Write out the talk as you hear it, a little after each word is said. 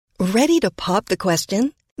Ready to pop the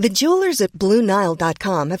question? The jewelers at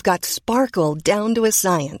BlueNile.com have got sparkle down to a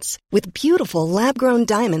science with beautiful lab-grown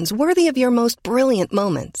diamonds worthy of your most brilliant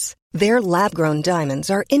moments. Their lab-grown diamonds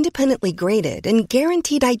are independently graded and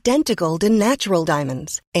guaranteed identical to natural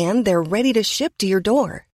diamonds, and they're ready to ship to your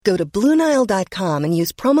door. Go to BlueNile.com and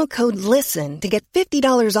use promo code LISTEN to get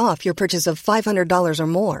 $50 off your purchase of $500 or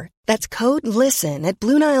more. That's code LISTEN at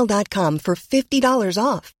BlueNile.com for $50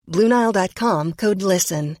 off. BlueNile.com, code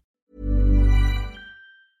LISTEN.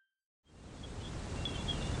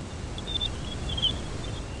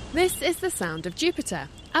 This is the sound of Jupiter,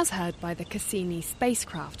 as heard by the Cassini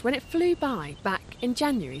spacecraft when it flew by back in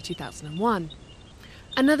January 2001.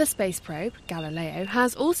 Another space probe, Galileo,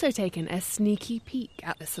 has also taken a sneaky peek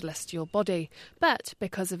at the celestial body, but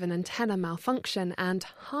because of an antenna malfunction and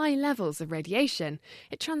high levels of radiation,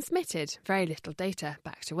 it transmitted very little data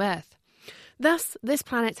back to Earth. Thus, this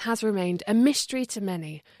planet has remained a mystery to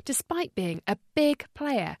many, despite being a big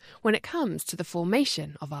player when it comes to the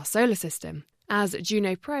formation of our solar system. As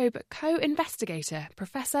Juno probe co-investigator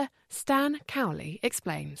Professor Stan Cowley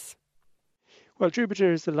explains. Well,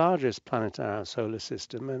 Jupiter is the largest planet in our solar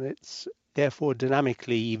system, and it's therefore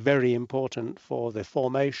dynamically very important for the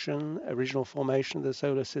original formation of the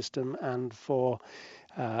solar system, and for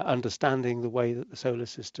understanding the way that the solar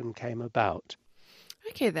system came about.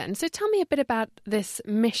 Okay then, so tell me a bit about this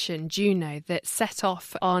mission, Juno, that set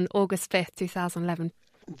off on August 5th, 2011.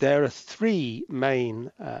 There are three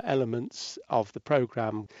main elements of the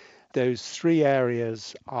programme. Those three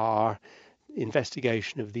areas are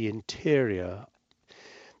investigation of the interior.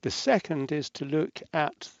 The second is to look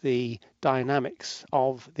at the dynamics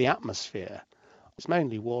of the atmosphere. It's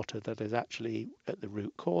mainly water that is actually at the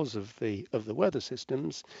root cause of the weather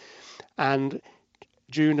systems. And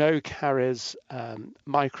Juno carries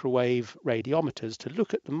microwave radiometers to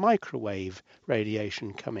look at the microwave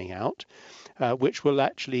radiation coming out, which will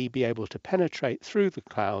actually be able to penetrate through the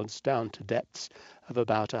clouds down to depths of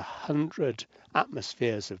about 100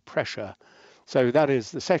 atmospheres of pressure. So that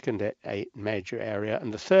is the second major area.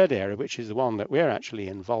 And the third area, which is the one that we're actually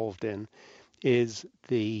involved in, is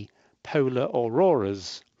the polar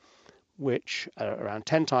auroras, which are around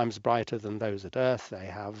 10 times brighter than those at Earth. They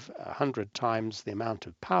have 100 times the amount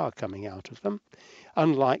of power coming out of them.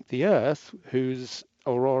 Unlike the Earth, whose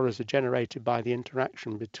auroras are generated by the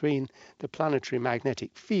interaction between the planetary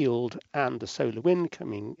magnetic field and the solar wind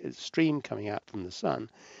stream coming out from the sun,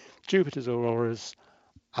 Jupiter's auroras,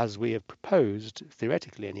 as we have proposed,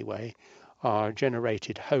 theoretically anyway, are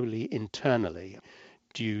generated wholly internally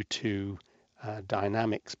due to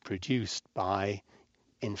dynamics produced by,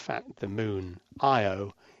 in fact, the moon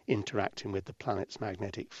Io interacting with the planet's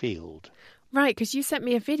magnetic field. Right, because you sent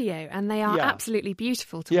me a video and they are absolutely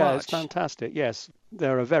beautiful to watch. Yeah, it's fantastic, yes.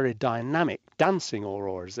 They're a very dynamic dancing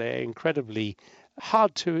auroras. They're incredibly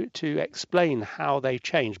hard to explain how they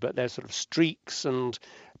change, but they're sort of streaks and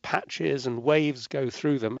patches and waves go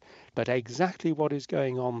through them. But exactly what is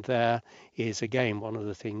going on there is, again, one of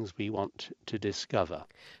the things we want to discover.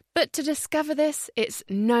 But to discover this, it's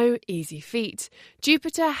no easy feat.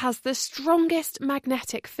 Jupiter has the strongest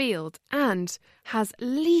magnetic field and has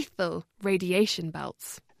lethal radiation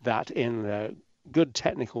belts. That, in the good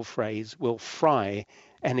technical phrase, will fry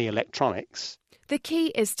any electronics. The key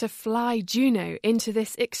is to fly Juno into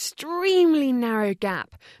this extremely narrow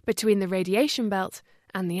gap between the radiation belt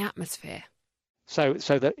and the atmosphere. So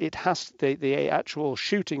that it has the actual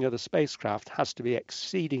shooting of the spacecraft has to be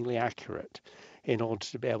exceedingly accurate in order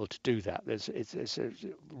to be able to do that. It's a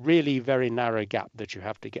really very narrow gap that you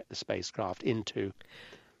have to get the spacecraft into.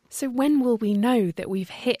 So when will we know that we've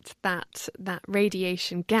hit that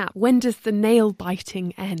radiation gap? When does the nail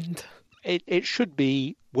biting end? It should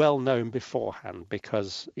be well known beforehand,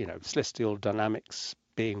 because, celestial dynamics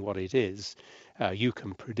being what it is, you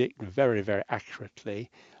can predict very, very accurately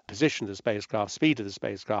position of the spacecraft, speed of the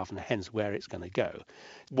spacecraft, and hence where it's going to go.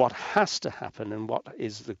 What has to happen, and what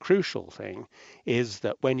is the crucial thing, is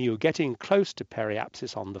that when you're getting close to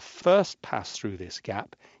periapsis on the first pass through this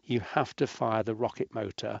gap, you have to fire the rocket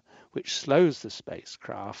motor, which slows the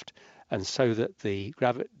spacecraft, and so that the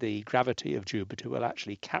gravity of Jupiter will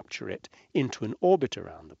actually capture it into an orbit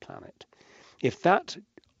around the planet. If that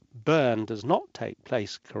burn does not take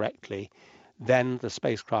place correctly, then the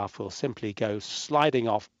spacecraft will simply go sliding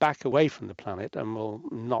off back away from the planet and will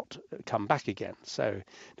not come back again. So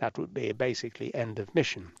that would be basically end of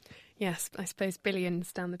mission. Yes, I suppose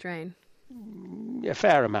billions down the drain. A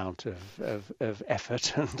fair amount of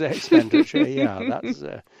effort and expenditure, that's.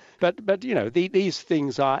 But these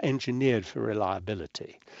things are engineered for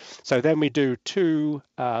reliability. So then we do two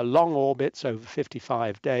long orbits over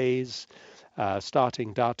 55 days.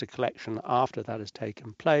 starting data collection after that has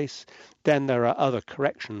taken place. Then there are other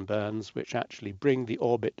correction burns which actually bring the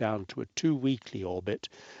orbit down to a 2-weekly orbit,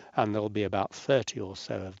 and there'll be about 30 or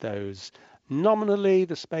so of those. Nominally,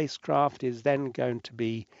 the spacecraft is then going to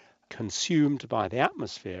be consumed by the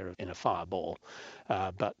atmosphere in a fireball,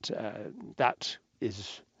 but that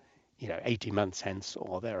is 80 months hence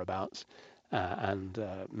or thereabouts, and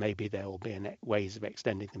maybe there will be ways of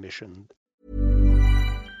extending the mission.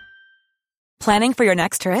 Planning for your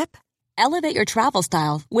next trip? Elevate your travel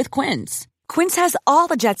style with Quince. Quince has all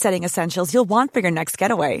the jet-setting essentials you'll want for your next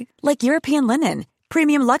getaway, like European linen,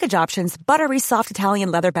 premium luggage options, buttery soft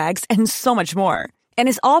Italian leather bags, and so much more. And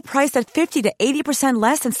is all priced at 50 to 80%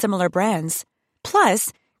 less than similar brands.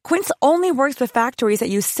 Plus, Quince only works with factories that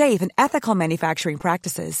use safe and ethical manufacturing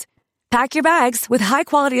practices. Pack your bags with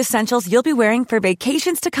high-quality essentials you'll be wearing for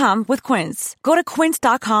vacations to come with Quince. Go to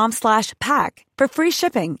quince.com/pack for free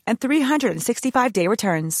shipping and 365-day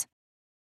returns.